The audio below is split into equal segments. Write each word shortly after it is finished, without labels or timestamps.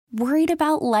Worried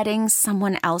about letting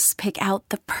someone else pick out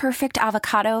the perfect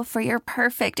avocado for your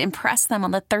perfect impress them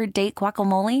on the third date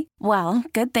guacamole? Well,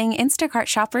 good thing Instacart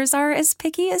shoppers are as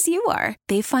picky as you are.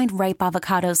 They find ripe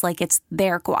avocados like it's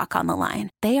their guac on the line.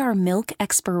 They are milk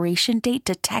expiration date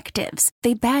detectives.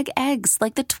 They bag eggs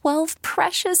like the 12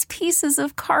 precious pieces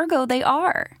of cargo they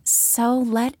are. So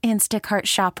let Instacart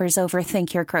shoppers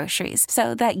overthink your groceries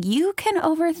so that you can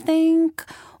overthink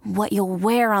what you'll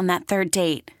wear on that third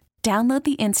date. Download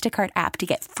the Instacart app to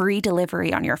get free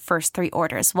delivery on your first 3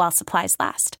 orders while supplies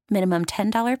last. Minimum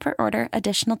 $10 per order.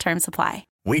 Additional terms apply.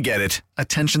 We get it.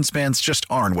 Attention spans just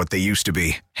aren't what they used to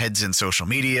be. Heads in social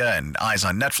media and eyes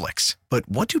on Netflix. But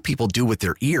what do people do with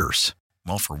their ears?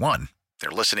 Well, for one, they're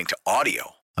listening to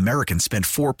audio. Americans spend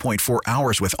 4.4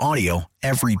 hours with audio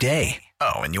every day.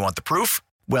 Oh, and you want the proof?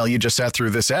 Well, you just sat through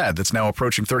this ad that's now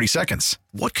approaching 30 seconds.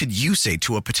 What could you say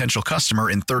to a potential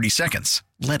customer in 30 seconds?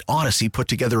 Let Odyssey put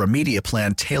together a media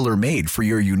plan tailor-made for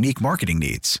your unique marketing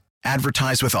needs.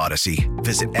 Advertise with Odyssey.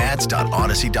 Visit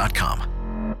ads.odyssey.com.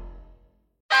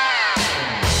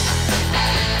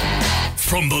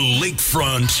 From the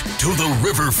lakefront to the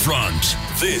riverfront,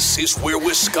 this is where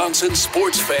Wisconsin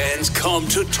sports fans come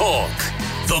to talk.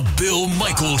 The Bill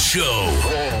Michaels Show.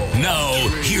 Now,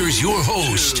 here's your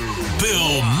host,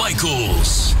 Bill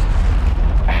Michaels.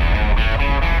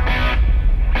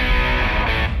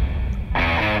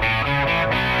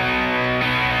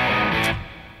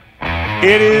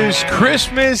 It is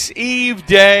Christmas Eve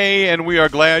day, and we are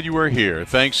glad you are here.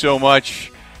 Thanks so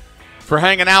much for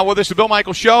hanging out with us. The Bill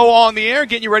Michaels Show on the air,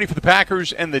 getting you ready for the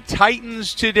Packers and the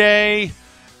Titans today.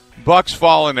 Bucks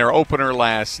fall in their opener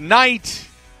last night.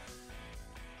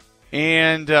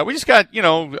 And we just got,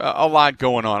 a lot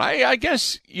going on. I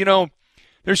guess,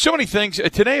 there's so many things.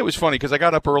 Today it was funny because I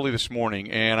got up early this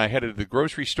morning and I headed to the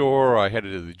grocery store. I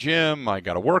headed to the gym. I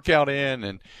got a workout in.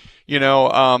 And,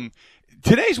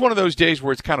 today's one of those days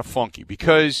where it's kind of funky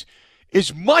because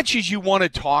as much as you want to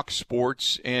talk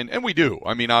sports, and we do.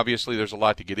 I mean, obviously there's a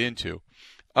lot to get into.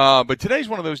 But today's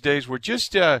one of those days where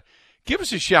just give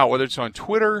us a shout, whether it's on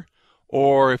Twitter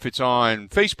or if it's on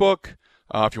Facebook,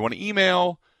 if you want to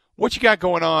email. What you got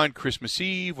going on Christmas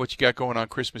Eve? What you got going on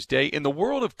Christmas Day? In the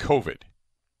world of COVID,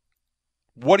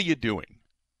 what are you doing?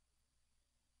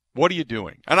 What are you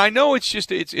doing? And I know it's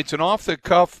just it's an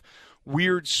off-the-cuff,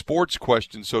 weird sports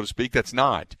question, so to speak. That's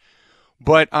not.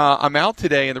 But I'm out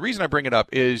today, and the reason I bring it up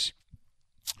is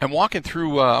I'm walking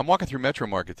through Metro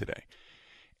Market today,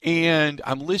 and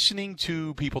I'm listening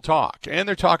to people talk. And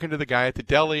they're talking to the guy at the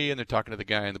deli, and they're talking to the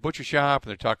guy in the butcher shop, and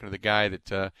they're talking to the guy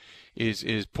that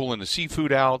is pulling the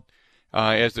seafood out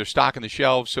as they're stocking the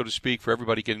shelves, so to speak, for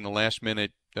everybody getting the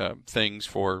last-minute things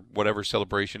for whatever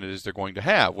celebration it is they're going to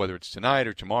have, whether it's tonight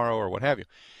or tomorrow or what have you.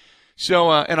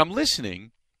 So, and I'm listening,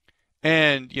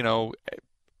 and,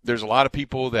 there's a lot of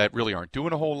people that really aren't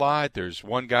doing a whole lot. There's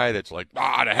one guy that's like, the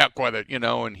heck with it,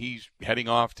 and he's heading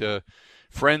off to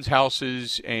friends'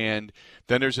 houses. And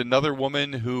then there's another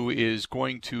woman who is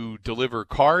going to deliver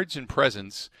cards and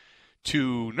presents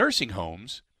to nursing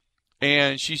homes.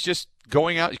 And she's just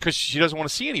going out because she doesn't want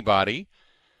to see anybody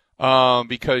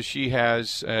because she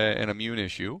has an immune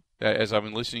issue, as I've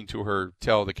been listening to her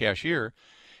tell the cashier.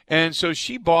 And so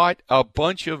she bought a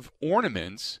bunch of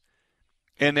ornaments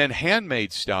and then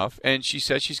handmade stuff, and she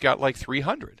says she's got like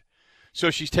 300.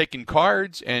 So she's taking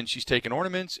cards and she's taking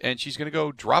ornaments, and she's going to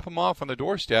go drop them off on the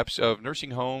doorsteps of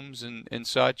nursing homes and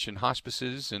such and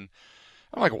hospices. And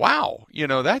I'm like, wow,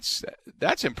 that's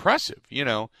impressive,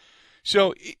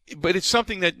 So, but it's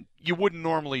something that you wouldn't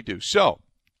normally do. So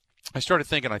I started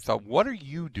thinking, I thought, what are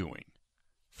you doing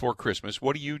for Christmas?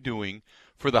 What are you doing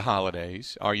for the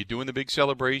holidays? Are you doing the big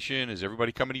celebration? Is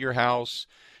everybody coming to your house?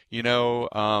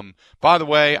 By the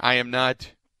way, I am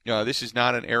not, this is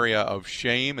not an area of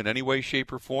shame in any way,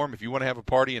 shape, or form. If you want to have a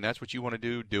party and that's what you want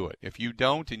to do it. If you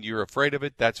don't and you're afraid of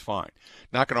it, that's fine.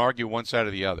 Not going to argue one side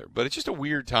or the other. But it's just a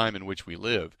weird time in which we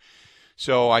live.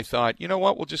 So I thought, you know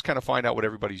what, we'll just kind of find out what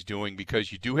everybody's doing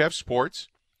because you do have sports.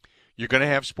 You're going to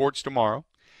have sports tomorrow.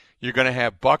 You're going to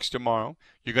have Bucks tomorrow.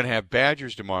 You're going to have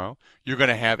Badgers tomorrow. You're going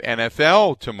to have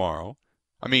NFL tomorrow.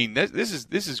 I mean, this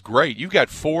is great. You got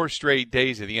 4 straight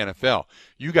days of the NFL.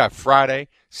 You got Friday,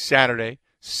 Saturday,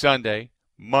 Sunday,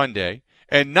 Monday,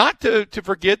 and not to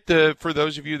forget for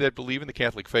those of you that believe in the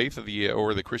Catholic faith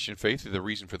or the Christian faith, the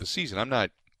reason for the season. I'm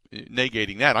not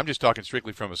negating that. I'm just talking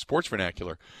strictly from a sports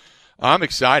vernacular. I'm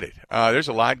excited. There's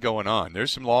a lot going on.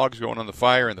 There's some logs going on the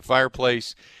fire in the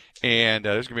fireplace, and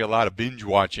there's going to be a lot of binge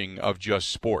watching of just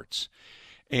sports.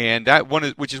 And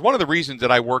which is one of the reasons that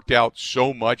I worked out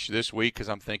so much this week, because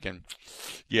I'm thinking,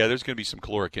 yeah, there's going to be some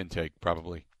caloric intake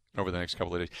probably over the next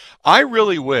couple of days. I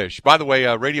really wish, by the way,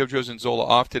 Radio Joe Zinzola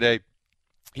off today.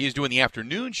 He is doing the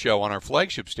afternoon show on our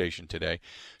flagship station today,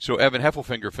 so Evan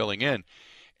Heffelfinger filling in.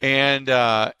 And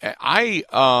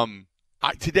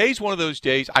today's one of those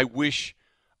days I wish,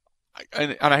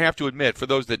 and I have to admit, for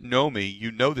those that know me,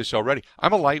 you know this already,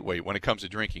 I'm a lightweight when it comes to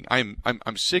drinking. I'm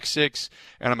 6'6",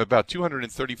 and I'm about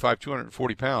 235,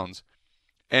 240 pounds,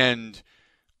 and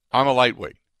I'm a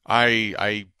lightweight.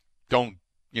 I don't,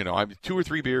 I'm 2 or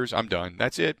 3 beers, I'm done.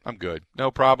 That's it. I'm good.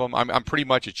 No problem. I'm pretty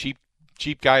much a cheap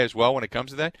guy as well when it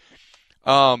comes to that.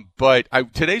 But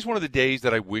today's one of the days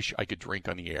that I wish I could drink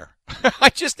on the air. I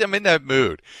just am in that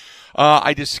mood.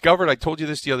 I discovered, I told you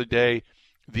this the other day,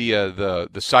 the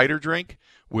cider drink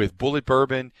with Bullet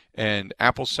bourbon and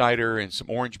apple cider and some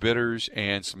orange bitters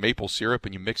and some maple syrup,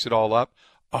 and you mix it all up.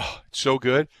 Oh, it's so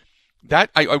good. That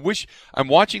I wish. I'm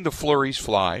watching the flurries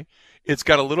fly. It's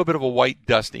got a little bit of a white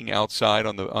dusting outside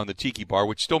on the tiki bar,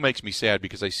 which still makes me sad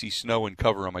because I see snow and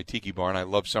cover on my tiki bar, and I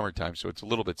love summertime, so it's a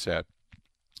little bit sad.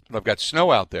 But I've got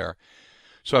snow out there.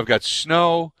 So I've got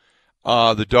snow.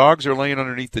 The dogs are laying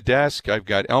underneath the desk. I've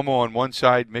got Elmo on one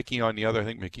side, Mickey on the other. I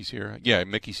think Mickey's here. Yeah,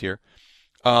 Mickey's here.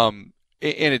 And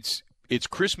it's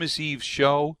Christmas Eve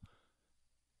show,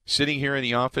 sitting here in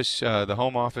the office, the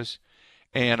home office,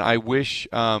 and I wish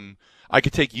I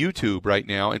could take YouTube right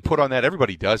now and put on that.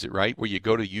 Everybody does it, right? Where you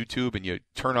go to YouTube and you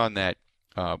turn on that.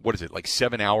 What is it? Like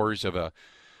 7 hours of a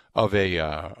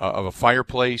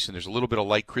fireplace, and there's a little bit of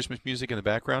light Christmas music in the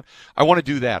background. I want to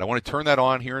do that. I want to turn that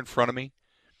on here in front of me,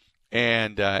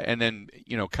 and then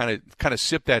kind of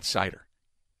sip that cider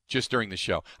just during the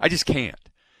show. I just can't,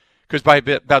 because by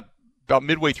about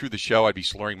midway through the show, I'd be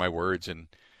slurring my words, and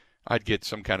I'd get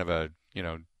some kind of a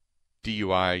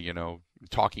DUI,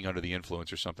 talking under the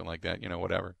influence or something like that,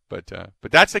 whatever. But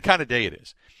that's the kind of day it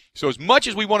is. So as much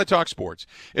as we want to talk sports,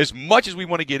 as much as we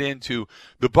want to get into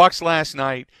the Bucs last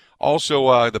night,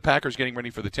 also the Packers getting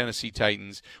ready for the Tennessee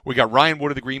Titans, we got Ryan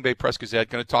Wood of the Green Bay Press-Gazette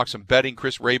going to talk some betting.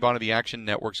 Chris Raybon of the Action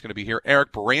Network is going to be here.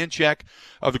 Eric Baranchek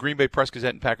of the Green Bay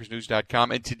Press-Gazette and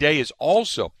PackersNews.com. And today's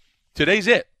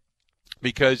it,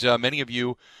 because many of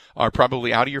you are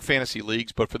probably out of your fantasy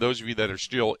leagues, but for those of you that are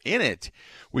still in it,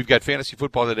 we've got Fantasy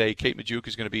Football today. Kate Majuk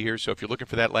is going to be here, so if you're looking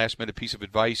for that last-minute piece of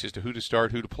advice as to who to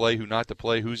start, who to play, who not to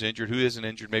play, who's injured, who isn't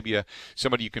injured, maybe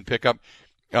somebody you can pick up,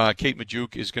 Kate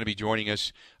Majuk is going to be joining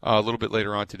us a little bit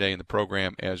later on today in the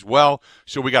program as well.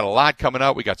 So we got a lot coming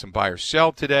up. We got some buy or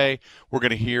sell today. We're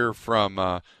going to hear from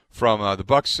the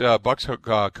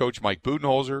Bucs coach Mike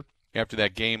Budenholzer after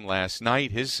that game last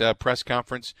night, his press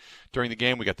conference during the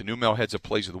game. We got the Numel Heads Up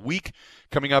Plays of the Week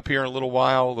coming up here in a little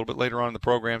while, a little bit later on in the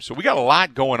program. So we got a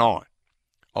lot going on.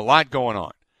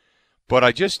 But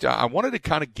I wanted to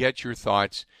kind of get your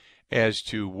thoughts as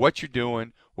to what you're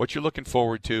doing, what you're looking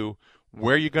forward to,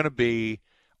 where you're going to be,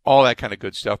 all that kind of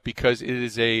good stuff, because it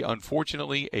is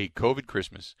unfortunately a COVID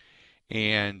Christmas.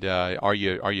 And are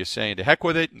you saying to heck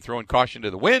with it and throwing caution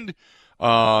to the wind?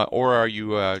 Or are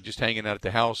you just hanging out at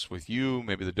the house with you,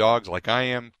 maybe the dogs like I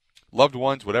am, loved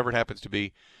ones, whatever it happens to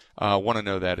be? Want to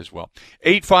know that as well.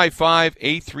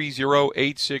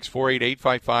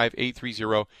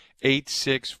 855-830-8648,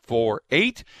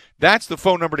 855-830-8648. That's the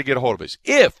phone number to get a hold of us.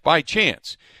 If, by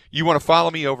chance, you want to follow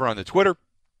me over on the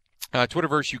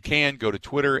Twitterverse, you can go to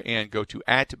Twitter and go to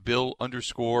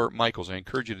 @Bill_Michaels. I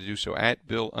encourage you to do so,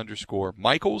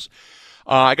 @Bill_Michaels.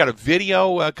 I got a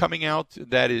video coming out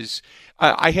that is,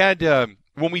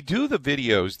 when we do the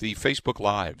videos, the Facebook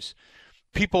Lives,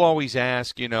 people always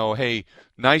ask, hey,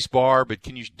 nice bar, but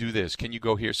can you do this? Can you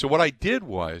go here? So what I did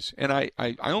was, and I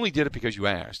only did it because you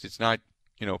asked. It's not,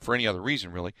 for any other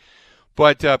reason really.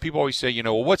 But people always say,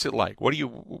 well, what's it like? Where do you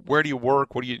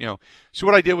work? What do you? So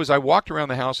what I did was I walked around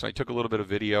the house and I took a little bit of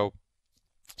video.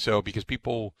 So because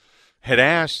people had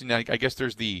asked, and I guess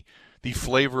there's the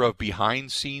flavor of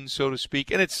behind scenes, so to speak,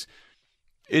 and it's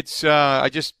I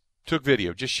just took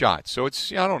video, just shot. So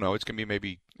it's, I don't know, it's gonna be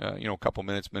maybe a couple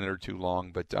minute or two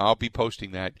long, but I'll be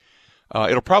posting that.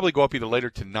 It'll probably go up either later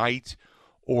tonight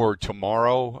or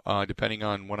tomorrow, depending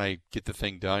on when I get the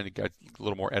thing done. It got a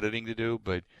little more editing to do,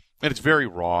 and it's very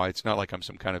raw. It's not like I'm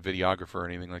some kind of videographer or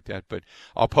anything like that, but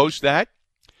I'll post that.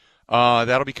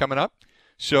 That'll be coming up.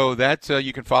 So that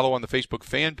you can follow on the Facebook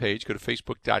fan page. Go to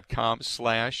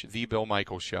facebook.com/The Bill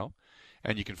Michaels Show,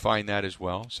 and you can find that as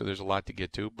well. So there's a lot to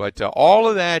get to. But all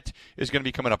of that is going to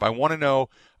be coming up. I want to know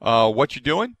what you're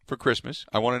doing for Christmas.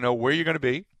 I want to know where you're going to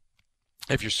be,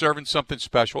 if you're serving something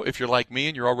special, if you're like me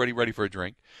and you're already ready for a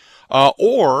drink,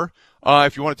 or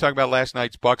if you want to talk about last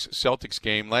night's Bucs-Celtics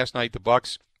game. Last night the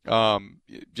Bucs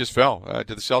just fell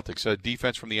to the Celtics.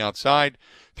 Defense from the outside,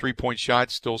 3-point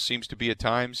shot still seems to be at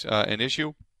times an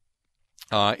issue.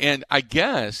 And I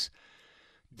guess,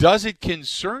 does it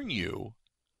concern you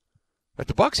that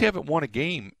the Bucs haven't won a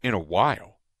game in a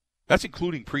while? That's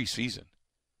including preseason.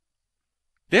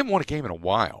 They haven't won a game in a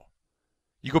while.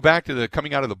 You go back to the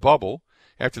coming out of the bubble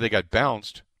after they got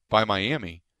bounced by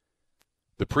Miami.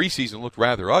 The preseason looked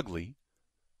rather ugly,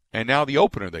 and now the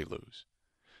opener they lose.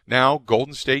 Now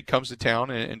Golden State comes to town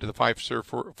and to the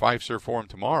Fiserv Forum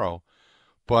tomorrow,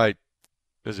 but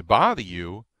does it bother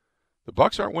you? The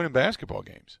Bucs aren't winning basketball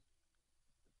games.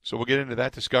 So we'll get into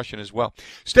that discussion as well.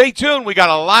 Stay tuned. We got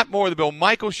a lot more of the Bill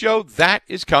Michaels Show. That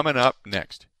is coming up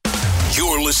next.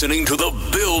 You're listening to the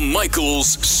Bill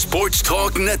Michaels Sports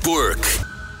Talk Network.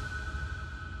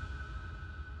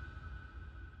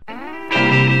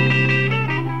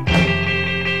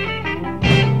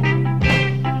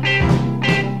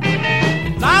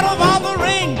 Out of all the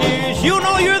reindeers, you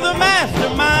know you're the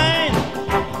mastermind.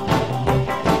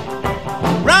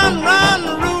 Run,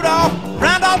 run, Rudolph.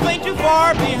 Randolph ain't too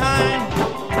far behind.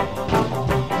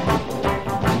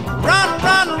 Run,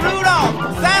 run,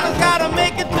 Rudolph. Santa's gotta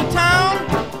make it to town.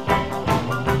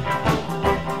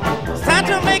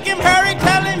 Santa, make him hurry.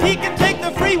 Tell him he can take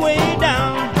the freeway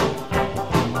down.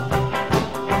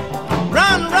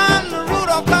 Run, run,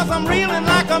 Rudolph, 'cause I'm reeling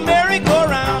like a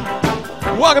merry-go-round.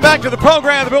 Welcome back to the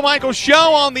program, the Bill Michaels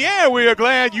Show on the air. We are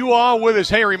glad you are with us.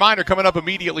 Hey, a reminder, coming up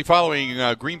immediately following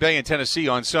Green Bay and Tennessee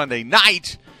on Sunday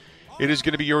night, it is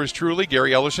going to be yours truly,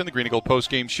 Gary Ellerson, the Green and Gold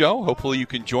Postgame Show. Hopefully you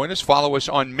can join us. Follow us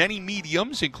on many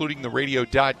mediums, including the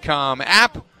radio.com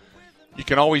app. You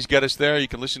can always get us there. You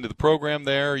can listen to the program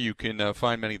there. You can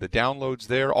find many of the downloads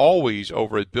there. Always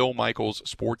over at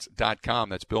BillMichaelsSports.com.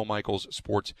 That's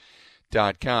BillMichaelsSports.com.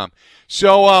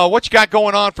 So what you got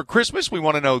going on for Christmas? We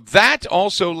want to know that.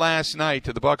 Also last night,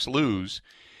 the Bucs lose.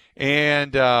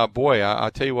 And, boy,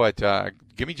 I'll tell you what,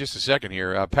 give me just a second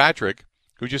here. Patrick,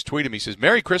 who just tweeted me, says,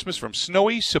 Merry Christmas from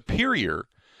snowy Superior.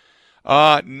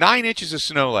 9 inches of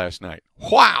snow last night.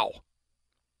 Wow.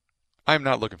 I'm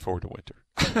not looking forward to winter.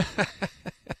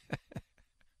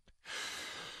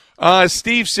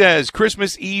 Steve says,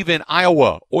 Christmas Eve in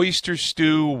Iowa, oyster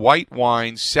stew, white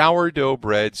wine, sourdough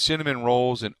bread, cinnamon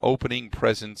rolls, and opening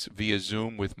presents via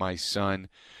Zoom with my son,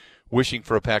 wishing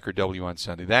for a Packer W on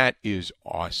Sunday. That is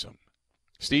awesome.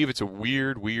 Steve, it's a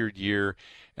weird, weird year,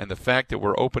 and the fact that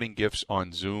we're opening gifts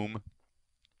on Zoom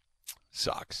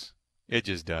sucks. It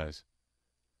just does.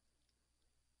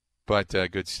 But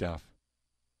good stuff.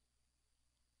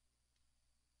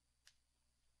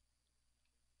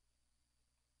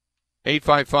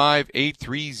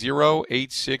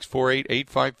 (855-830-8648),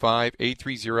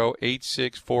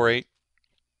 855-830-8648.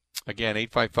 Again,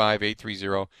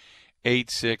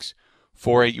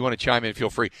 855-830-8648. You want to chime in, feel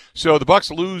free. So the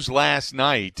Bucs lose last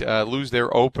night, lose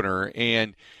their opener,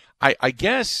 and I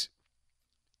guess,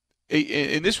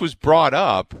 and this was brought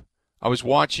up. I was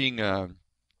watching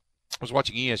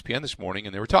ESPN this morning,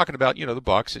 and they were talking about, the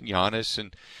Bucs and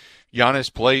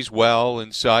Giannis plays well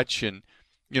and such, and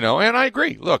and I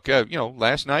agree. Look,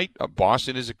 last night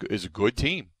Boston is a good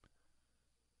team.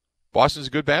 Boston's a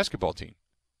good basketball team.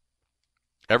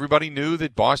 Everybody knew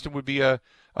that Boston would be a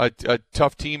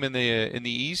tough team in the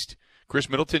East. Chris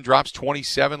Middleton drops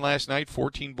 27 last night,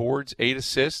 14 boards, 8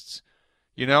 assists.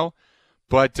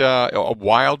 But a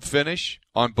wild finish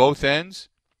on both ends.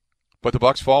 But the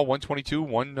Bucs fall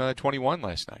 122-121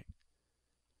 last night.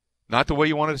 Not the way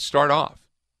you wanted to start off.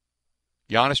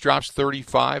 Giannis drops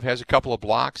 35, has a couple of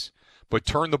blocks, but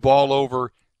turned the ball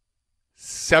over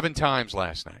 7 times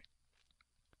last night.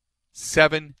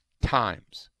 7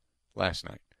 times last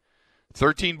night.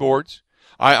 13 boards.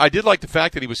 I did like the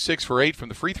fact that he was 6 for 8 from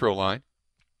the free throw line.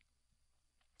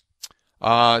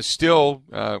 Still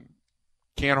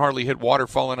can't hardly hit water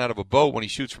falling out of a boat when he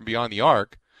shoots from beyond the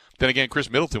arc. Then again, Chris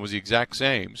Middleton was the exact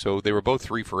same, so they were both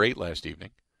 3 for 8 last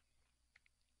evening.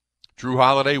 Drew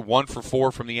Holiday, 1 for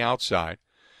 4 from the outside,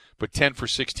 but 10 for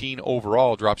 16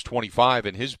 overall, drops 25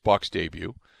 in his Bucs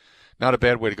debut. Not a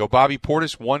bad way to go. Bobby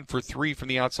Portis, 1 for 3 from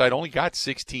the outside, only got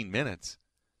 16 minutes.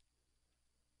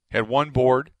 Had 4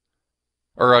 boards,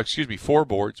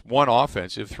 1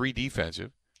 offensive, 3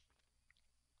 defensive.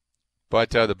 But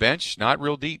the bench, not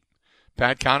real deep.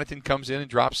 Pat Connaughton comes in and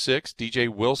drops 6. DJ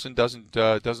Wilson doesn't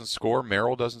score.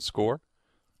 Merrill doesn't score.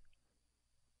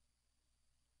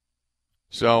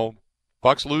 So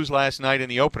Bucs lose last night in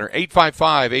the opener.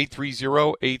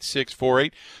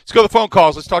 855-830-8648. Let's go to the phone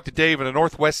calls. Let's talk to Dave on the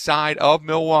northwest side of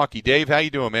Milwaukee. Dave, how you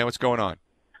doing, man? What's going on?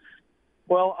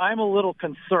 Well, I'm a little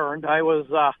concerned. I was,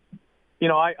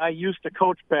 I used to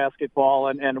coach basketball,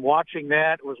 and watching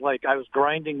that was like I was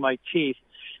grinding my teeth.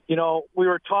 We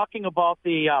were talking about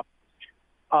the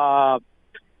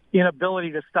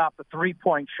inability to stop the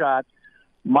three-point shot.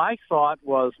 My thought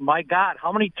was, my God,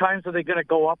 how many times are they going to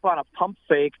go up on a pump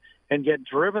fake and get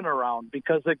driven around?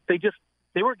 Because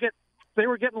they were getting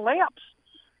layups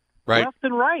left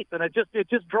and right, and it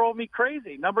just drove me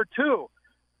crazy. Number two,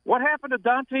 what happened to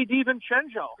Dante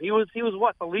DiVincenzo? He was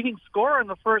what, the leading scorer in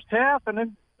the first half, and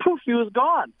then poof, he was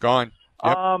gone. Gone.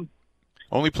 Yep.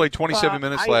 Only played 27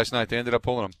 minutes last night. They ended up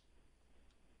pulling him.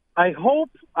 I hope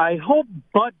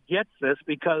Bud gets this,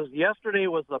 because yesterday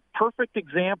was the perfect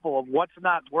example of what's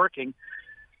not working.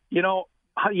 You know,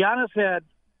 Giannis had,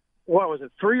 what was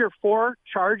it, 3 or 4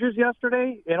 charges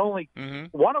yesterday, and only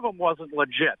one of them wasn't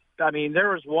legit. I mean, there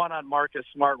was one on Marcus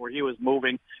Smart where he was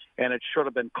moving, and it should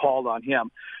have been called on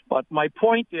him. But my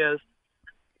point is,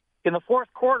 in the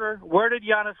fourth quarter, where did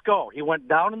Giannis go? He went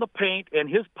down in the paint, and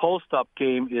his post-up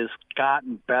game is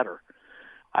gotten better.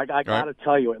 I got to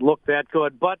tell you, it looked that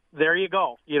good. But there you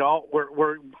go. You know,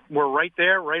 we're right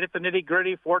there, right at the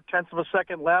nitty-gritty, 0.4 of a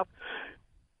second left.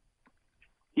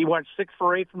 He went 6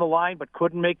 for 8 from the line, but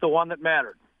couldn't make the one that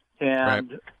mattered.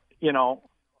 And, you know,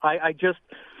 I just,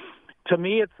 to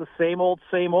me, it's the same old,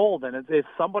 and it's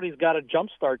somebody's got to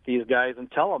jumpstart these guys and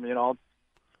tell them, you know,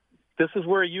 this is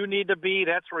where you need to be.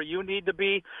 That's where you need to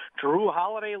be. Jrue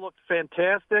Holiday looked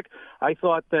fantastic. I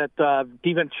thought that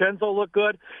DiVincenzo looked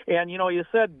good. And, you know, you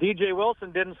said DJ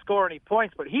Wilson didn't score any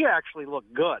points, but he actually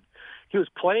looked good. He was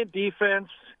playing defense,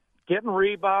 getting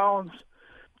rebounds,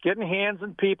 getting hands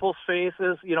in people's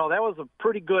faces. You know, that was a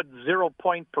pretty good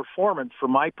 0-point performance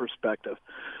from my perspective.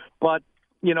 But,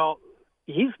 you know,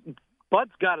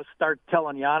 Bud's got to start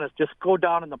telling Giannis, just go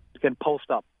down and post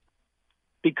up.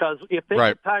 Because if they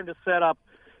get time to set up,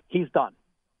 he's done.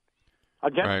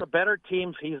 Against the better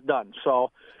teams, he's done.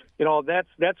 So, you know,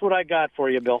 that's what I got for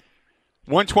you, Bill.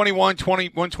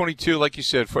 121-122, like you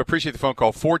said. I appreciate the phone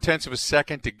call. 0.4 of a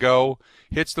second to go.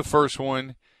 Hits the first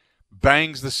one.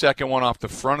 Bangs the second one off the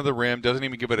front of the rim. Doesn't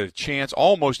even give it a chance.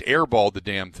 Almost airballed the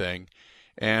damn thing.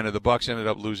 And the Bucks ended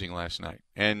up losing last night.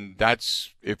 And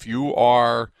that's, if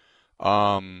you're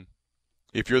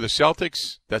the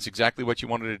Celtics, that's exactly what you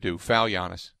wanted to do. Foul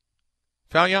Giannis.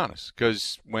 Foul Giannis.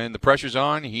 Because when the pressure's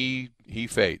on, he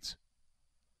fades.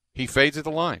 He fades at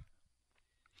the line.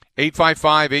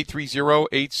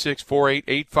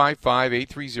 855-830-8648.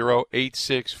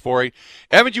 855-830-8648.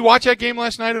 Evan, did you watch that game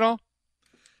last night at all?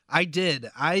 I did.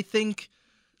 I think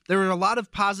there were a lot of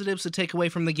positives to take away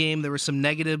from the game. There were some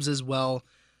negatives as well.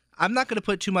 I'm not going to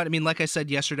put too much, I mean, like I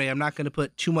said yesterday, I'm not going to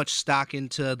put too much stock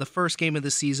into the first game of the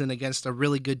season against a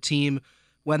really good team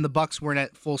when the Bucks weren't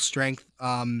at full strength.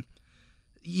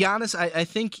 Giannis, I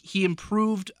think he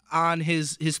improved on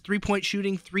his three-point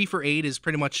shooting. 3 for 8 is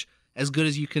pretty much as good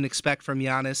as you can expect from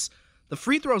Giannis. The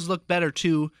free throws look better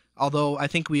too, although I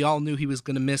think we all knew he was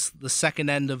going to miss the second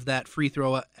end of that free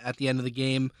throw at the end of the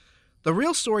game. The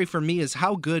real story for me is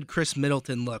how good Chris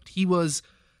Middleton looked. He was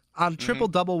on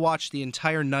triple-double watch the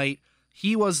entire night.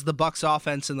 He was the Bucks'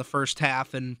 offense in the first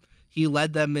half, and he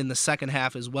led them in the second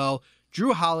half as well.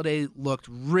 Jrue Holiday looked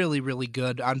really, really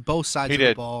good on both sides of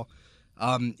the ball.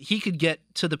 He could get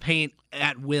to the paint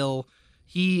at will.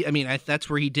 That's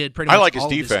where he did pretty much all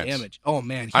his damage. Oh,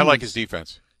 man. I like his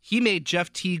defense. He made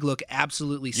Jeff Teague look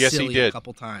absolutely silly a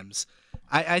couple times.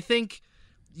 I think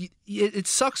it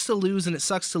sucks to lose, and it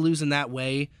sucks to lose in that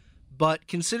way. But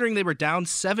considering they were down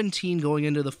 17 going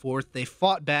into the fourth, they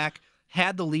fought back,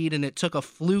 had the lead, and it took a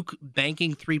fluke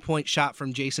banking three-point shot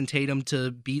from Jason Tatum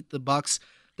to beat the Bucks.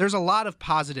 There's a lot of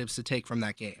positives to take from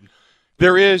that game.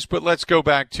 There is, but let's go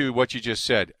back to what you just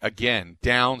said. Again,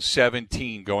 down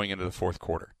 17 going into the fourth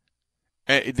quarter.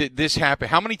 This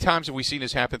happened. How many times have we seen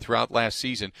this happen throughout last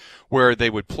season where they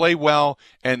would play well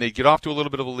and they'd get off to a little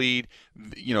bit of a lead?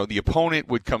 You know, the opponent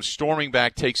would come storming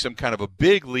back, take some kind of a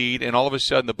big lead, and all of a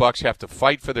sudden the Bucks have to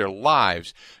fight for their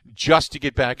lives just to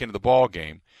get back into the ball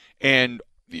game. And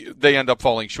they end up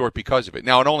falling short because of it.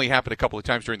 Now, it only happened a couple of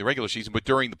times during the regular season, but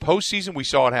during the postseason, we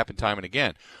saw it happen time and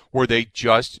again, where they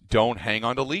just don't hang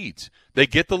on to leads. They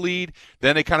get the lead,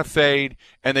 then they kind of fade,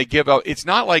 and they give up. It's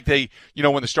not like they,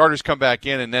 when the starters come back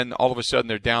in and then all of a sudden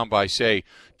they're down by, say,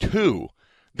 2.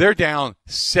 They're down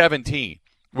 17,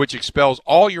 which expels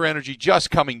all your energy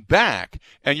just coming back.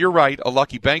 And you're right, a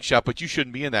lucky bank shot, but you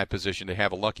shouldn't be in that position to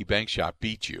have a lucky bank shot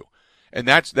beat you. And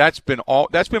that's been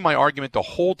my argument the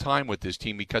whole time with this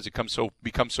team, because it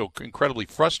becomes so incredibly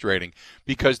frustrating,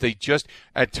 because they just,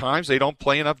 at times, they don't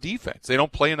play enough defense. They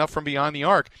don't play enough from beyond the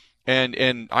arc. And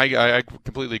I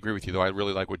completely agree with you, though. I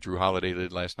really like what Jrue Holiday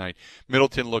did last night.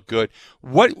 Middleton looked good.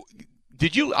 What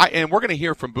did you? And we're going to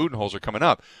hear from Budenholzer coming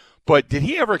up. But did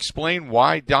he ever explain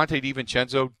why Dante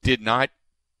DiVincenzo did not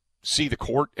see the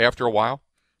court after a while?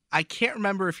 I can't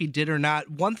remember if he did or not.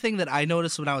 One thing that I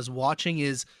noticed when I was watching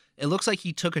is, It looks like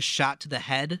he took a shot to the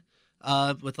head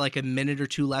with like a minute or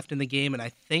two left in the game, and I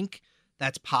think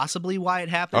that's possibly why it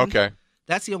happened. Okay.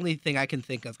 That's the only thing I can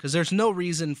think of, because there's no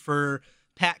reason for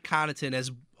Pat Connaughton,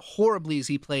 as horribly as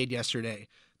he played yesterday,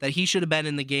 that he should have been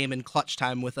in the game in clutch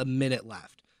time with a minute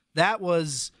left. That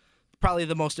was probably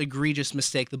the most egregious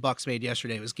mistake the Bucs made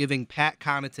yesterday, was giving Pat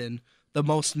Connaughton the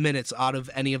most minutes out of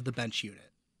any of the bench unit.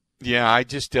 Yeah, I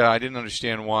just I didn't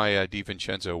understand why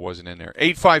DiVincenzo wasn't in there.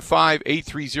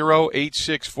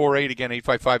 855-830-8648. Again,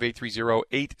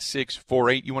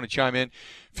 855-830-8648. You want to chime in?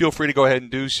 Feel free to go ahead and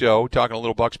do so. Talking a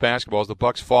little Bucs basketball as the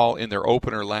Bucs fall in their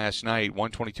opener last night,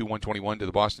 122-121 to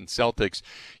the Boston Celtics.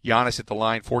 Giannis at the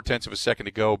line, 0.4 of a second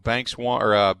to go. Banks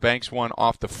won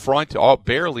off the front,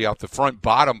 barely off the front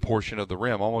bottom portion of the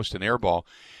rim, almost an air ball.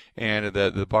 And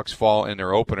the Bucs fall in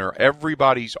their opener.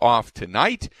 Everybody's off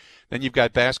tonight. Then you've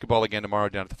got basketball again tomorrow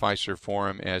down at the Fiserv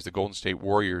Forum as the Golden State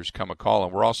Warriors come a call.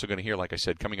 And we're also going to hear, like I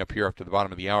said, coming up here after the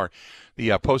bottom of the hour,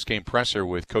 the post-game presser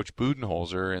with Coach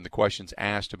Budenholzer and the questions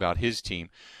asked about his team.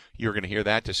 You're going to hear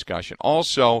that discussion.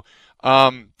 Also,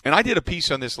 and I did a piece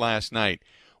on this last night,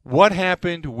 what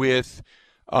happened with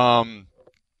the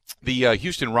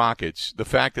Houston Rockets, the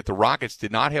fact that the Rockets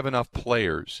did not have enough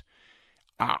players.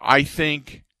 I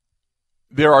think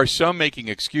there are some making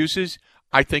excuses.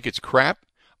 I think it's crap.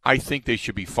 I think they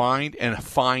should be fined, and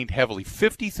fined heavily.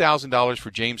 $50,000 for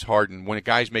James Harden when a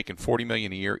guy's making $40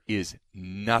 million a year is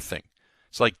nothing.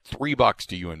 It's like $3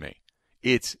 to you and me.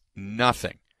 It's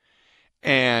nothing.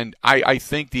 And I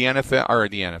think the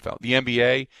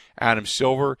NBA, Adam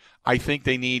Silver, I think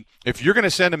they need, if you're going to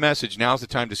send a message, now's the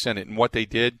time to send it. And what they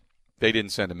did, they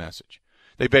didn't send a message.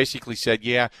 They basically said,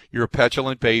 yeah, you're a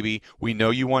petulant baby. We know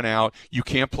you want out. You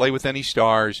can't play with any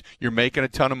stars. You're making a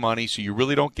ton of money, so you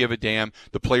really don't give a damn.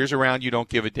 The players around you don't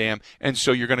give a damn. And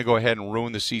so you're going to go ahead and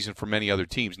ruin the season for many other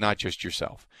teams, not just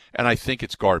yourself. And I think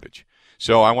it's garbage.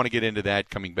 So I want to get into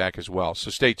that coming back as well. So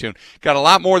stay tuned. Got a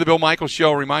lot more of the Bill Michaels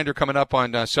Show. Reminder coming up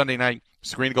on Sunday night. It's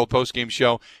the Green and Gold postgame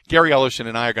show. Gary Ellerson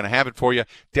and I are going to have it for you.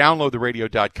 Download the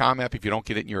radio.com app if you don't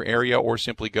get it in your area, or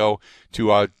simply go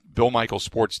to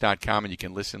BillMichaelsports.com and you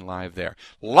can listen live there.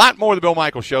 A lot more of the Bill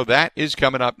Michaels Show. That is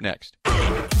coming up next.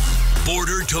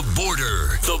 Border to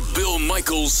Border, the Bill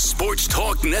Michaels Sports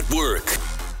Talk Network.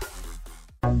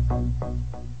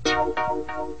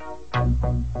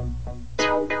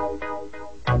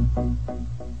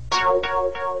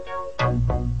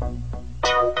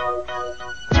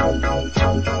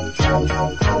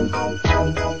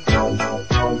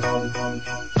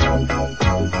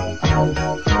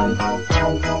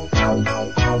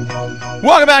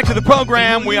 Welcome back to the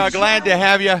program. We are glad to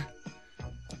have you.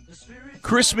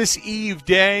 Christmas Eve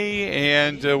day,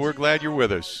 and we're glad you're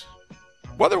with us.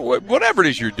 Whatever it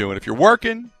is you're doing, if you're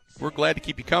working, we're glad to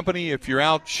keep you company. If you're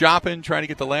out shopping, trying to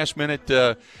get the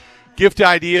last-minute gift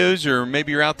ideas, or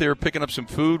maybe you're out there picking up some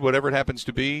food, whatever it happens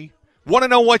to be. Want to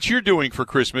know what you're doing for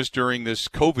Christmas during this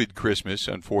COVID Christmas,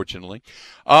 unfortunately.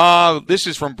 This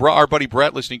is from our buddy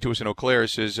Brett, listening to us in Eau Claire.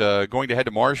 Says, going to head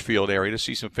to Marshfield area to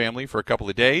see some family for a couple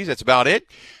of days. That's about it.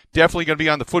 Definitely going to be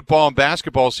on the football and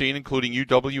basketball scene, including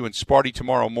UW and Sparty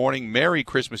tomorrow morning. Merry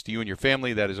Christmas to you and your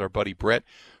family. That is our buddy Brett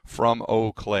from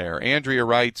Eau Claire. Andrea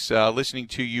writes, listening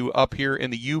to you up here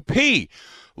in the UP.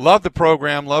 Love the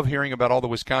program. Love hearing about all the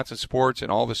Wisconsin sports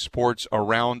and all the sports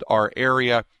around our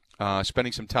area.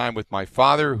 Spending some time with my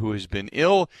father, who has been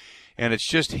ill, and it's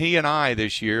just he and I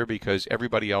this year because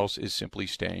everybody else is simply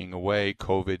staying away.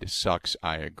 COVID sucks.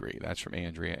 I agree. That's from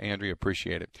Andrea. Andrea,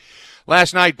 appreciate it.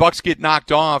 Last night, Bucs get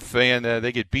knocked off, and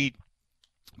they get beat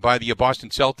by the Boston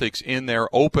Celtics in their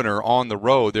opener on the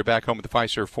road. They're back home at the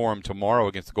Fiserv Forum tomorrow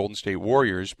against the Golden State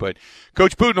Warriors. But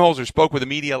Coach Budenholzer spoke with the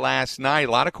media last night.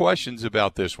 A lot of questions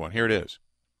about this one. Here it is.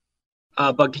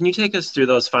 But can you take us through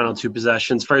those final two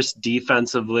possessions? First,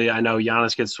 defensively, I know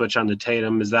Giannis gets switched on to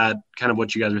Tatum. Is that kind of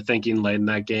what you guys were thinking late in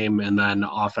that game? And then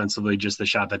offensively, just the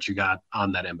shot that you got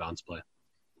on that inbounds play.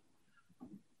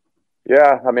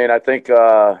 Yeah, I mean, I think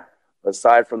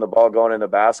aside from the ball going in the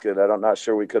basket, I'm not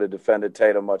sure we could have defended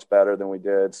Tatum much better than we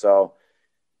did. So,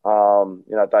 I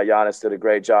thought Giannis did a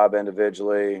great job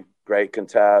individually, great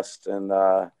contest, and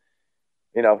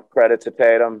credit to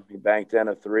Tatum. He banked in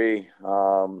a three,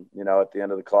 at the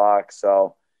end of the clock.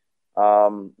 So,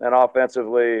 and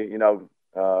offensively,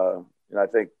 I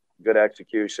think good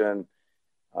execution.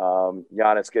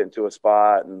 Giannis getting to a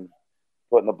spot and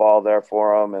putting the ball there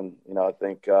for him. And, I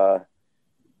think, it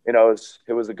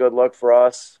was a good look for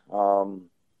us. So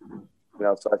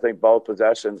I think both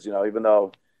possessions, even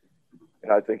though,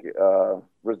 I think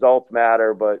results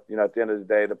matter, but, at the end of the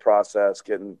day, the process,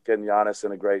 getting Giannis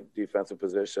in a great defensive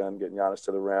position, getting Giannis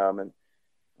to the rim, and,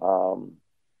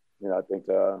 I think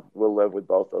we'll live with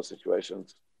both those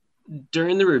situations.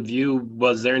 During the review,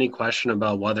 was there any question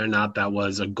about whether or not that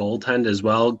was a goaltend as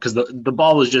well? Because the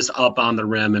ball was just up on the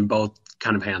rim and both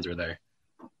kind of hands were there.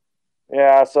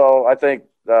 Yeah, so I think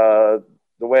the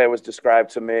way it was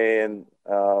described to me, and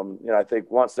I think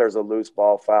once there's a loose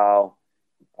ball foul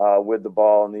with the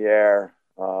ball in the air,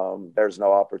 there's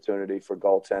no opportunity for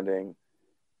goaltending.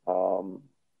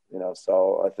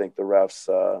 So I think the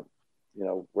refs,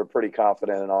 were pretty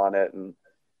confident on it, and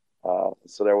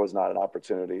so there was not an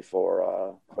opportunity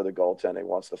for the goaltending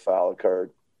once the foul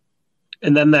occurred.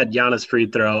 And then that Giannis free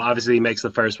throw, obviously he makes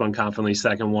the first one confidently,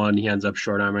 second one he ends up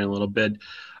short arming a little bit.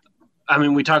 I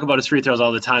mean, we talk about his free throws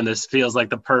all the time. This feels like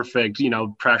the perfect,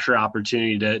 pressure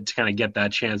opportunity to kind of get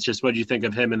that chance. Just what do you think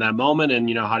of him in that moment? And,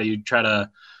 how do you try to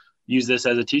use this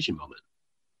as a teaching moment?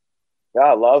 Yeah,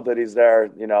 I love that he's there,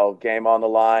 game on the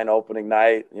line, opening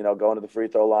night, going to the free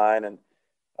throw line.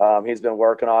 And he's been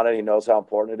working on it. He knows how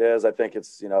important it is. I think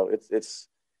it's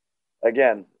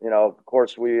again, of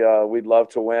course we'd love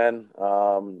to win.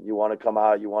 You want to come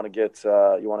out, you want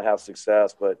to have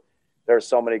success, but there's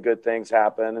so many good things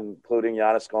happen, including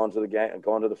Giannis going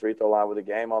to the free throw line with a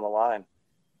game on the line.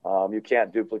 You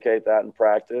can't duplicate that in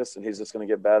practice, and he's just going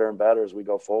to get better and better as we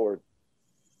go forward.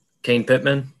 Kane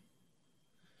Pittman.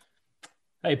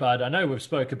 Hey, Bud, I know we've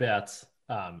spoke about,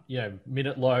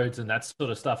 minute loads and that sort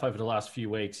of stuff over the last few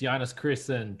weeks. Giannis, Chris,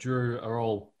 and Drew are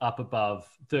all up above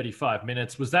 35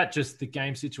 minutes. Was that just the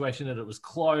game situation that it was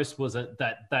close? Was it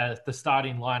that the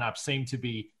starting lineup seemed to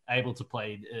be able to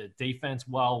play defense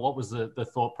well? What was the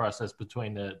thought process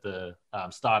between the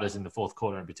starters in the fourth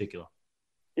quarter in particular?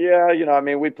 Yeah,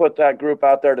 we put that group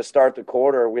out there to start the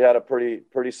quarter. We had a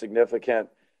pretty significant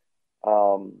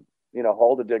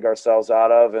hole to dig ourselves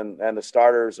out of, and the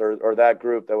starters or that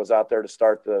group that was out there to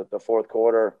start the fourth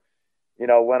quarter,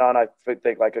 went on, I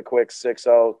think, like a quick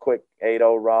 6-0, quick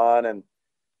 8-0 run, and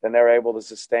then they were able to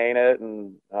sustain it,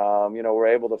 and were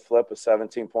able to flip a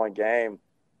 17-point game.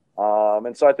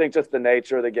 And so I think just the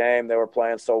nature of the game, they were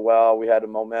playing so well. We had a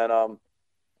momentum.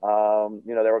 There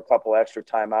were a couple extra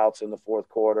timeouts in the fourth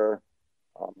quarter,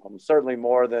 certainly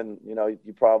more than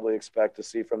you probably expect to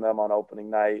see from them on opening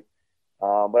night.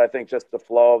 But I think just the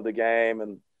flow of the game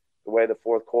and the way the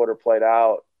fourth quarter played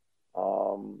out,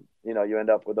 you end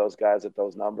up with those guys at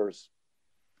those numbers.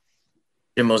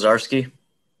 Jim Ozarski.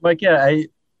 Mike, yeah,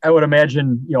 I would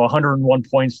imagine, 101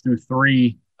 points through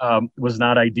three was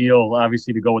not ideal,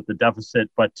 obviously, to go with the deficit,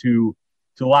 but to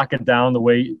lock it down the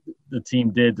way the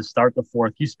team did to start the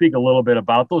fourth. Can you speak a little bit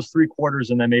about those three quarters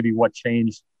and then maybe what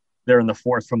changed there in the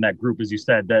fourth from that group, as you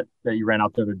said, that you ran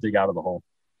out there to dig out of the hole?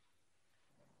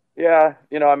 Yeah,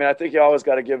 I think you always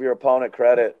got to give your opponent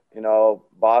credit.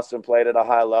 Boston played at a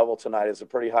high level tonight. It's a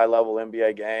pretty high-level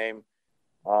NBA game.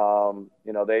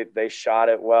 They shot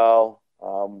it well.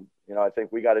 I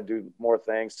think we got to do more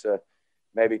things to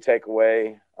maybe take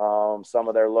away some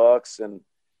of their looks.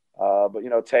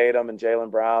 But Tatum and Jaylen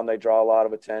Brown, they draw a lot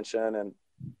of attention. And,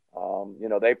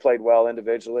 they played well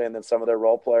individually. And then some of their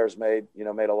role players made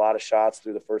a lot of shots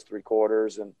through the first three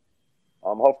quarters. And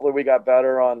hopefully we got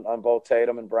better on both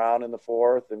Tatum and Brown in the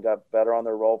fourth and got better on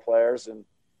their role players. And,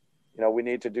 we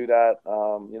need to do that,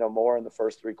 more in the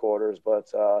first three quarters. But,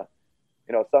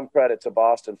 some credit to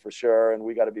Boston for sure, and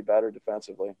we got to be better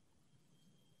defensively.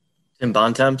 Tim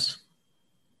Bontemps.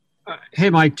 Hey,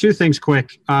 Mike, two things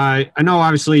quick. I know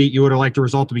obviously you would have liked the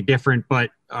result to be different,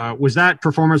 but was that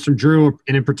performance from Drew,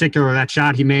 and in particular that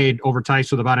shot he made over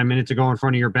Tice with about a minute to go in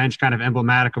front of your bench, kind of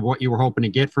emblematic of what you were hoping to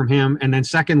get from him? And then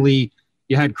secondly,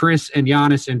 you had Chris and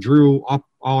Giannis and Drew up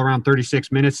all around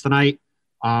 36 minutes tonight.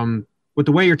 With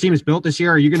the way your team is built this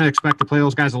year, are you going to expect to play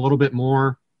those guys a little bit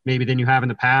more maybe than you have in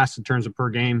the past in terms of per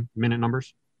game minute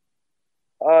numbers?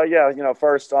 Yeah,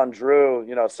 first on Drew,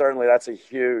 certainly that's a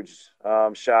huge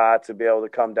shot to be able to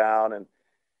come down. And,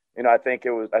 I think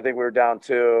we were down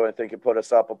 2. I think it put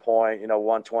us up a point,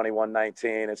 120,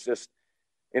 119. It's just,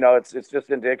 it's just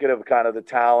indicative of kind of the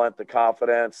talent, the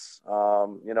confidence,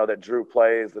 that Drew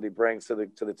plays, that he brings to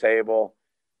the table.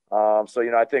 So,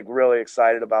 I think really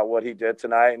excited about what he did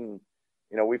tonight. And,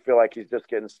 we feel like he's just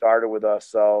getting started with us.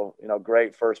 So,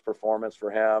 great first performance for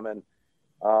him.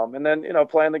 And then,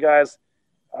 playing the guys,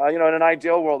 in an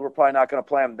ideal world, we're probably not going to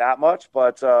play them that much,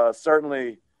 but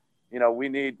certainly, we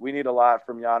need a lot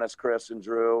from Giannis, Chris, and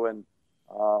Drew, and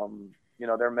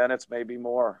their minutes may be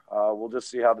more. We'll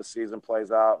just see how the season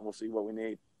plays out, and we'll see what we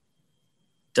need.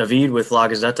 David with La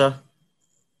Gazzetta.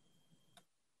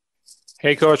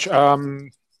 Hey, Coach.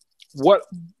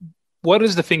 What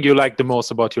is the thing you like the most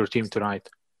about your team tonight?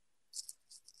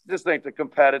 Just think the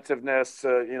competitiveness,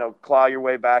 claw your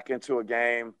way back into a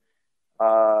game.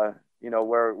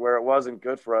 where it wasn't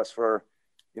good for us for,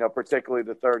 particularly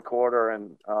the third quarter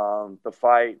and the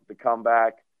fight, the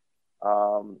comeback,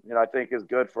 I think is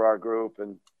good for our group.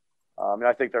 And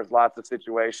I think there's lots of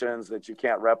situations that you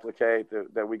can't replicate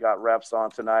that we got reps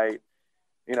on tonight.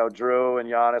 Drew and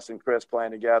Giannis and Chris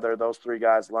playing together, those three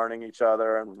guys learning each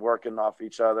other and working off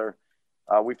each other.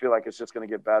 We feel like it's just going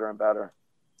to get better and better.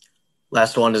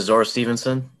 Last one is Zora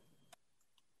Stevenson.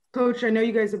 Coach, I know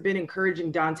you guys have been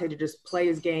encouraging Dante to just play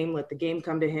his game, let the game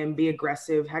come to him, be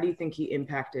aggressive. How do you think he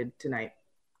impacted tonight?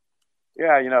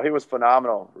 Yeah, he was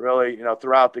phenomenal. Really,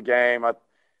 throughout the game, I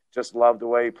just loved the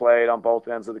way he played on both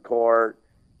ends of the court.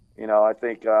 I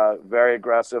think very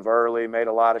aggressive early, made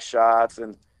a lot of shots,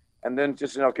 and then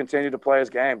just, continued to play his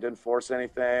game, didn't force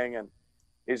anything. And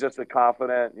he's just a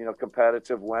confident,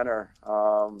 competitive winner.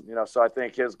 So I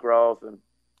think his growth and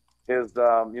his,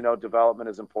 development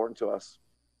is important to us.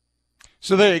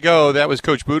 So there you go. That was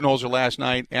Coach Budenholzer last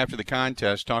night after the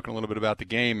contest, talking a little bit about the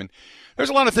game. And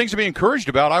there's a lot of things to be encouraged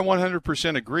about. I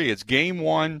 100% agree. It's game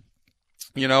one.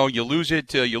 You lose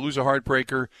it, you lose a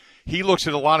heartbreaker. He looks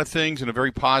at a lot of things in a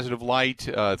very positive light,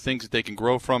 things that they can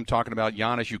grow from. Talking about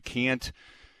Giannis, you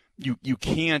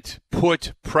can't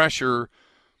put pressure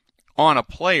on a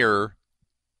player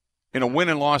in a win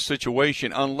and loss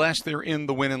situation unless they're in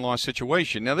the win and loss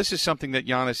situation. Now, this is something that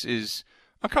Giannis is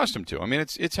accustomed to. I mean,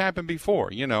 it's happened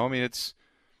before. It's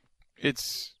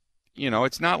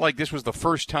not like this was the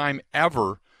first time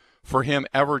ever for him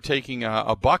ever taking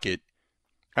a bucket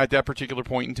at that particular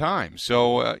point in time.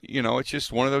 So, it's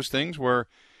just one of those things where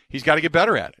he's got to get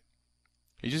better at it.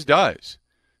 He just does.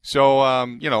 So,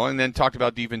 and then talked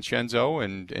about DiVincenzo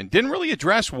and didn't really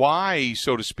address why,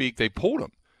 so to speak, they pulled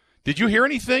him. Did you hear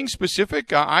anything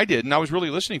specific? I did, and I was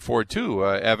really listening for it too,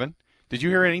 Evan. Did you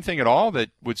hear anything at all that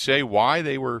would say why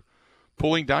they were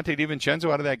pulling Dante DiVincenzo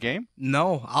out of that game?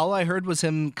 No. All I heard was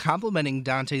him complimenting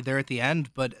Dante there at the end.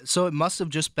 But so it must have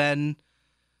just been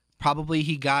probably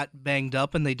he got banged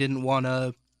up and they didn't want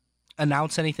to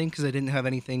announce anything because they didn't have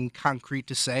anything concrete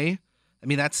to say. I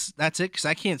mean, that's it, because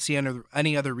I can't see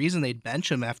any other reason they'd bench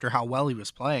him after how well he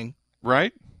was playing.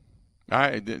 Right?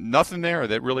 Nothing there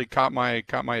that really caught my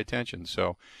attention.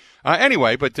 So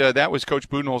anyway, but that was Coach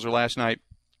Budenholzer last night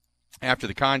after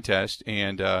the contest,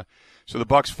 and so the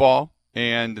Bucks fall,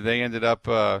 and they ended up,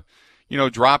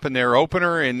 dropping their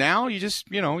opener, and now you just,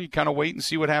 you kind of wait and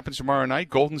see what happens tomorrow night.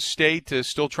 Golden State is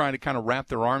still trying to kind of wrap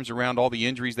their arms around all the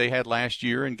injuries they had last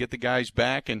year and get the guys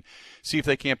back and see if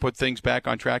they can't put things back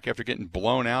on track after getting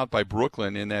blown out by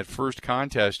Brooklyn in that first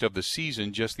contest of the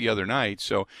season just the other night.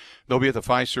 So they'll be at the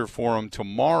Fiserv Forum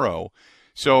tomorrow.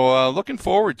 So looking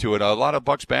forward to it. A lot of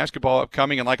Bucks basketball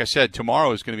upcoming, and like I said,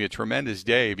 tomorrow is going to be a tremendous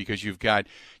day because you've got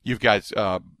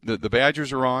the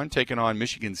Badgers are on taking on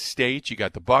Michigan State. You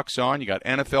got the Bucks on. You got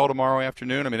NFL tomorrow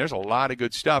afternoon. I mean, there's a lot of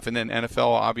good stuff, and then NFL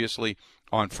obviously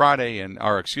on Saturday and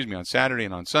on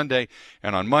Sunday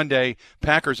and on Monday.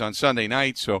 Packers on Sunday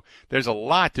night. So there's a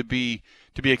lot to be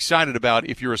excited about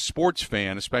if you're a sports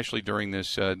fan, especially during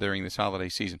this holiday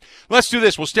season. Let's do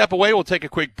this. We'll step away. We'll take a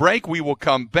quick break. We will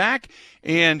come back.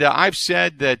 And I've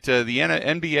said that the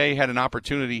NBA had an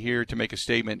opportunity here to make a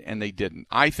statement, and they didn't.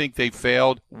 I think they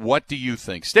failed. What do you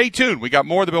think? Stay tuned. We got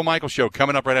more of the Bill Michaels Show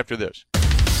coming up right after this.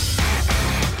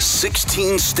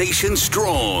 16 stations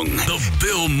strong. The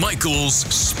Bill Michaels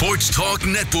Sports Talk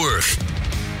Network.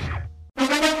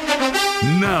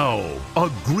 Now,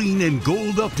 a green and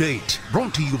gold update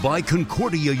brought to you by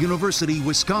Concordia University,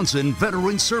 Wisconsin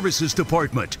Veteran Services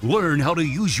Department. Learn how to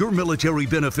use your military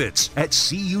benefits at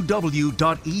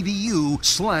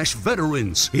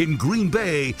cuw.edu/veterans. In Green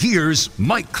Bay, here's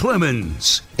Mike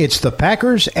Clemens. It's the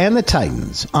Packers and the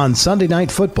Titans on Sunday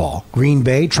Night Football. Green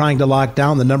Bay trying to lock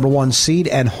down the number 1 seed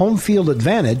and home field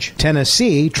advantage.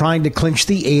 Tennessee trying to clinch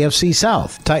the AFC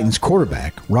South. Titans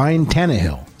quarterback Ryan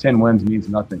Tannehill. 10 wins means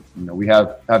nothing. We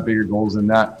have bigger goals than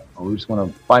that. We just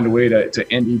want to find a way to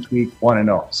end each week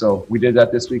 1-0. So we did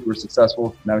that this week. We're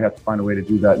successful. Now we have to find a way to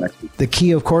do that next week. The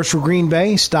key, of course, for Green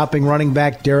Bay, stopping running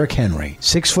back Derrick Henry.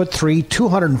 6'3",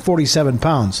 247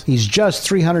 pounds. He's just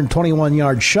 321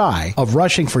 yards shy of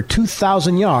rushing for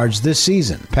 2,000 yards this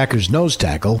season. Packers nose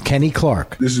tackle Kenny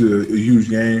Clark. This is a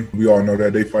huge game. We all know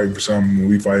that they fighting for something.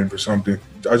 We fighting for something.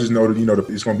 I just know that,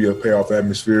 it's going to be a playoff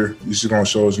atmosphere. This is going to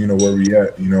show us, where we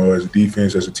at, as a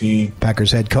defense, as a team.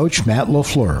 Packers head coach Matt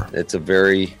LaFleur. It's a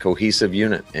very cohesive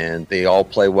unit, and they all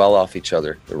play well off each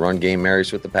other. The run game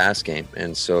marries with the pass game,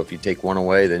 and so if you take one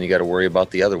away, then you got to worry about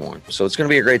the other one. So it's going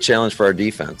to be a great challenge for our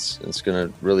defense. It's going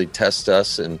to really test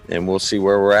us, and we'll see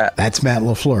where we're at. That's Matt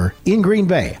LaFleur. In Green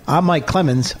Bay, I'm Mike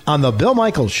Clemens on The Bill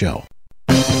Michaels Show.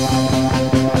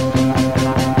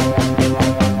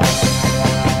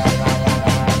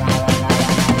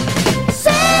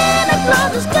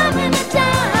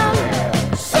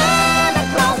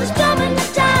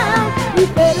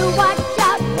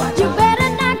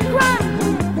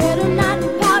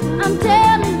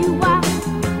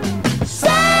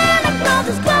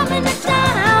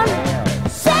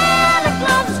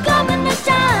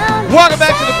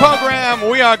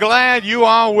 a.m. We are glad you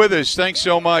are with us. Thanks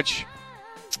so much,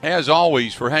 as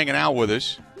always, for hanging out with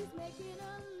us.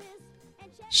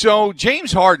 So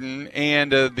James Harden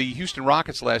and the Houston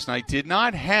Rockets last night did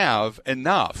not have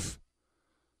enough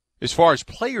as far as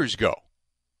players go.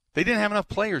 They didn't have enough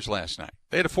players last night.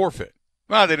 They had a forfeit.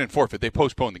 Well, they didn't forfeit. They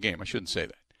postponed the game. I shouldn't say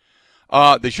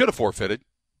that. They should have forfeited.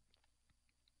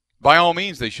 By all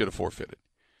means, they should have forfeited.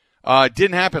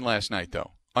 Didn't happen last night,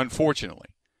 though, unfortunately.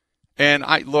 And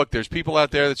look, there's people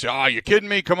out there that say, "Oh, you're kidding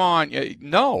me? Come on."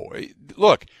 No.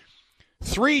 Look,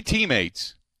 3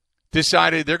 teammates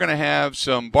decided they're going to have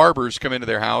some barbers come into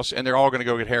their house, and they're all going to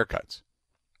go get haircuts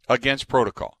against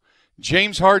protocol.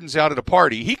 James Harden's out at a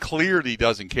party. He clearly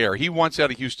doesn't care. He wants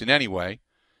out of Houston anyway.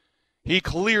 He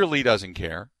clearly doesn't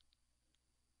care.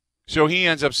 So he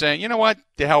ends up saying, you know what,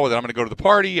 to hell with it. I'm going to go to the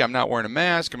party. I'm not wearing a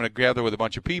mask. I'm going to gather with a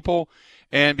bunch of people.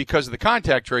 And because of the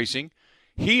contact tracing,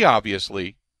 he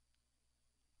obviously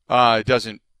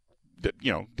doesn't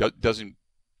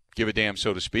give a damn,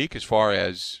 so to speak, as far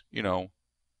as,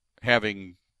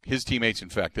 having his teammates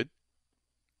infected.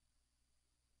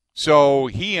 So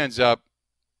he ends up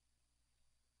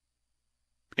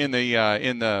in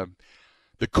the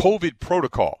COVID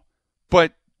protocol,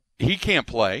 but he can't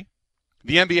play.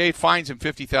 The NBA fines him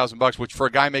 $50,000, which for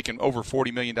a guy making over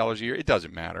 $40 million a year, it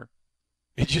doesn't matter.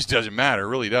 It just doesn't matter. It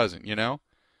really doesn't,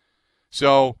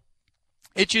 So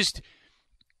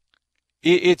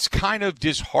it's kind of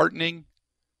disheartening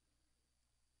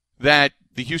that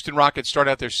the Houston Rockets start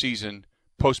out their season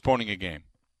postponing a game.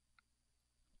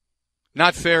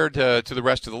 Not fair to the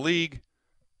rest of the league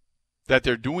that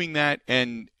they're doing that,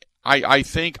 and I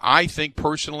think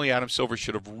personally Adam Silver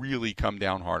should have really come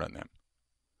down hard on them.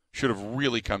 Should have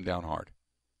really come down hard.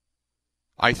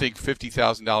 I think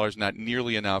 $50,000 not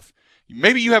nearly enough.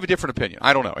 Maybe you have a different opinion.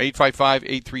 I don't know.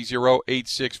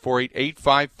 855-830-8648.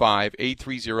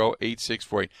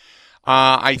 855-830-8648.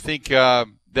 I think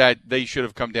that they should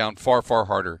have come down far, far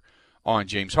harder on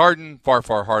James Harden, far,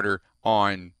 far harder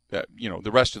on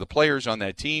the rest of the players on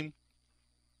that team,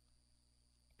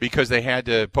 because they had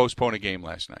to postpone a game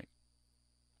last night.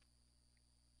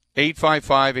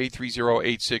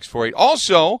 855-830-8648.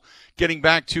 Also, getting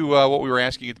back to what we were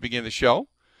asking at the beginning of the show,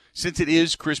 since it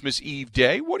is Christmas Eve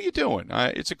day, what are you doing?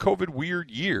 It's a COVID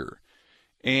weird year.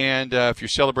 And if you're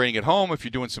celebrating at home, if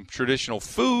you're doing some traditional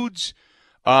foods,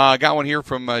 I got one here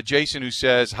from Jason who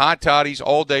says, hot toddies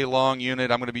all day long unit.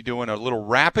 I'm going to be doing a little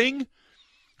wrapping.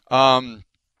 And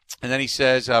then he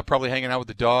says, probably hanging out with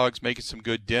the dogs, making some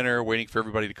good dinner, waiting for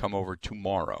everybody to come over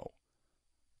tomorrow.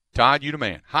 Todd, you the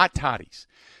man. Hot toddies.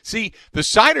 See, the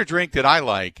cider drink that I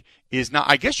like is not,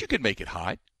 I guess you could make it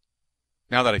hot,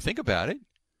 now that I think about it.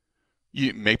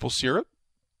 Maple syrup,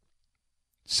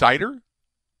 cider, a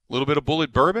little bit of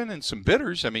Bullet bourbon, and some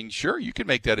bitters. I mean, sure, you could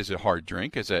make that as a hard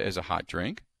drink, as a hot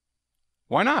drink.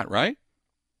 Why not, right?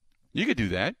 You could do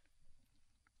that.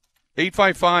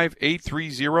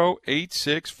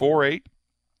 855-830-8648.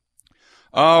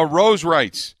 Rose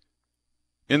writes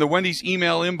in the Wendy's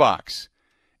email inbox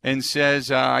and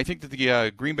says, I think that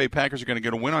the Green Bay Packers are going to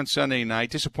get a win on Sunday night.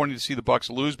 Disappointing to see the Bucs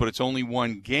lose, but it's only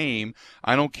one game.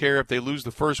 I don't care if they lose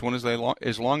the first one as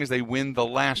long as they win the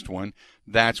last one.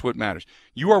 That's what matters.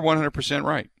 You are 100%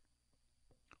 right.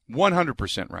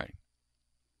 100% right.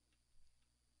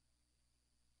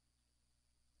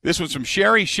 This one's from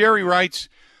Sherry. Sherry writes,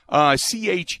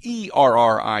 Cherrie,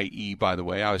 by the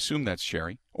way. I assume that's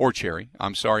Sherry or Cherry.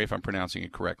 I'm sorry if I'm pronouncing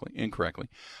it incorrectly.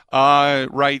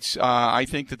 Writes, I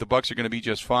think that the Bucs are going to be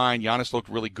just fine. Giannis looked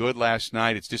really good last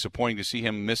night. It's disappointing to see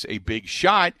him miss a big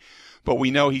shot, but we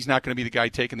know he's not going to be the guy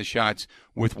taking the shots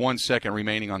with 1 second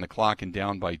remaining on the clock and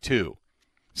down by 2.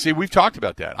 See, we've talked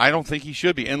about that. I don't think he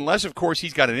should be, unless, of course,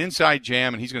 he's got an inside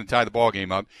jam and he's going to tie the ball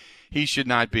game up. He should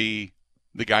not be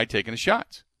the guy taking the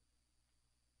shots.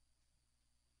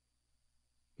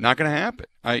 Not going to happen.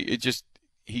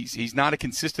 He's not a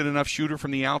consistent enough shooter from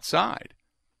the outside.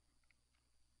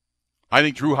 I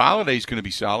think Drew Holiday is going to be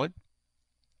solid.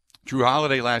 Drew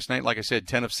Holiday last night, like I said,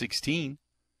 10 of 16.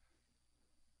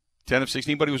 10 of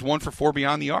 16, but he was 1 for 4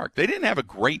 beyond the arc. They didn't have a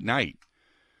great night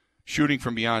shooting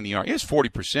from beyond the arc. He has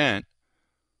 40%.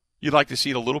 You'd like to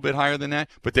see it a little bit higher than that,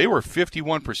 but they were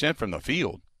 51% from the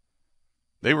field.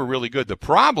 They were really good. The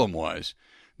problem was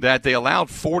that they allowed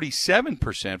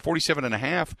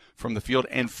 47.5% from the field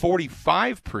and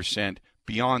 45%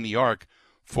 beyond the arc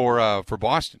for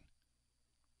Boston.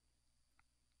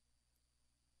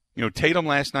 Tatum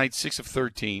last night, 6 of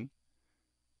 13.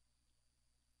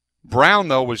 Brown,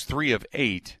 though, was 3 of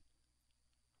 8.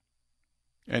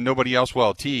 And nobody else,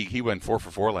 well, Teague, he went 4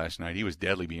 for 4 last night. He was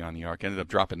deadly beyond the arc. Ended up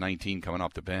dropping 19 coming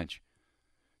off the bench.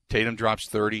 Tatum drops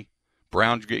 30.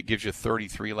 Brown gives you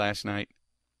 33 last night.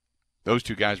 Those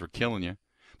two guys were killing you.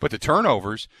 But the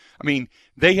turnovers, I mean,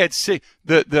 they had six.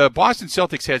 The Boston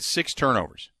Celtics had 6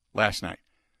 turnovers last night.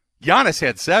 Giannis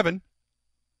had 7.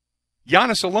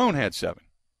 Giannis alone had 7.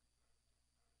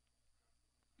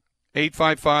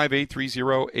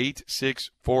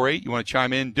 855-830-8648. You want to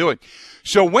chime in? Do it.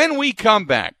 So when we come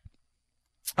back,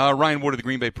 Ryan Wood of the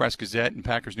Green Bay Press Gazette and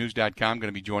PackersNews.com going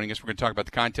to be joining us. We're going to talk about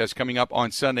the contest coming up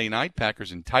on Sunday night,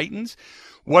 Packers and Titans.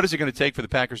 What is it going to take for the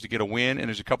Packers to get a win? And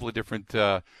there's a couple of different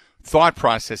thought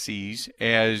processes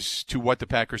as to what the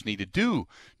Packers need to do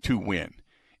to win.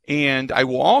 And I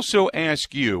will also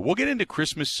ask you, we'll get into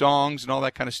Christmas songs and all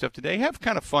that kind of stuff today. Have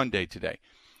kind of fun day today.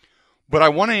 But I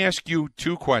want to ask you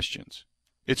 2 questions.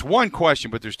 It's one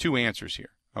question, but there's 2 answers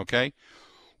here, okay?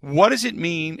 What does it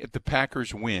mean if the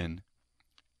Packers win,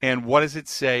 and what does it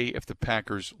say if the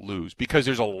Packers lose? Because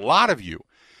there's a lot of you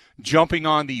jumping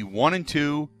on the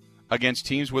 1-2 against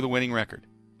teams with a winning record.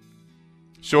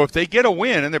 So if they get a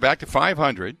win and they're back to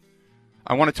 500,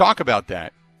 I want to talk about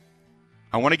that.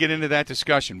 I want to get into that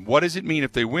discussion. What does it mean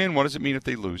if they win? What does it mean if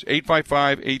they lose?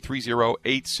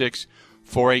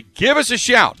 855-830-8648. Give us a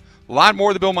shout. A lot more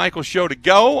of the Bill Michaels Show to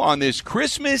go on this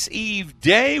Christmas Eve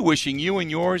day. Wishing you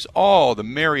and yours all the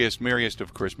merriest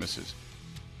of Christmases.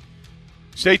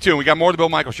 Stay tuned. We got more of the Bill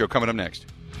Michaels Show coming up next.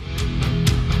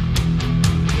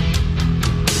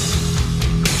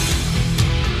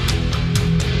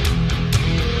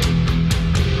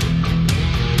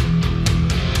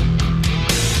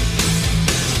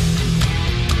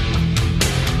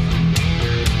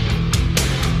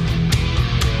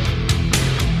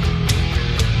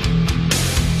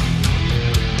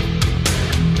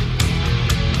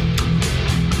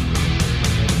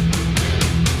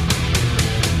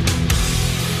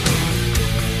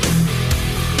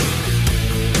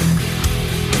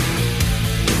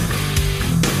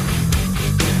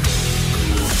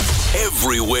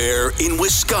 Everywhere in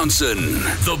Wisconsin,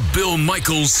 the Bill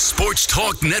Michaels Sports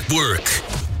Talk Network.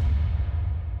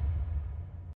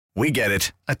 We get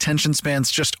it. Attention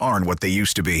spans just aren't what they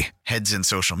used to be. Heads in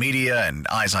social media and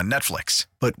eyes on Netflix.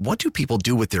 But what do people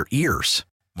do with their ears?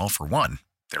 Well, for one,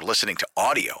 they're listening to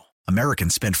audio.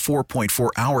 Americans spend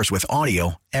 4.4 hours with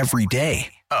audio every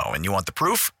day. Oh, and you want the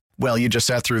proof? Well, you just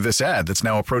sat through this ad that's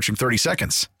now approaching 30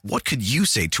 seconds. What could you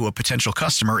say to a potential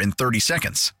customer in 30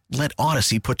 seconds? Let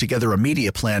Odyssey put together a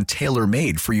media plan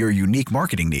tailor-made for your unique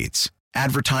marketing needs.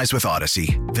 Advertise with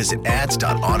Odyssey. Visit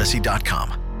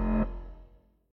ads.odyssey.com.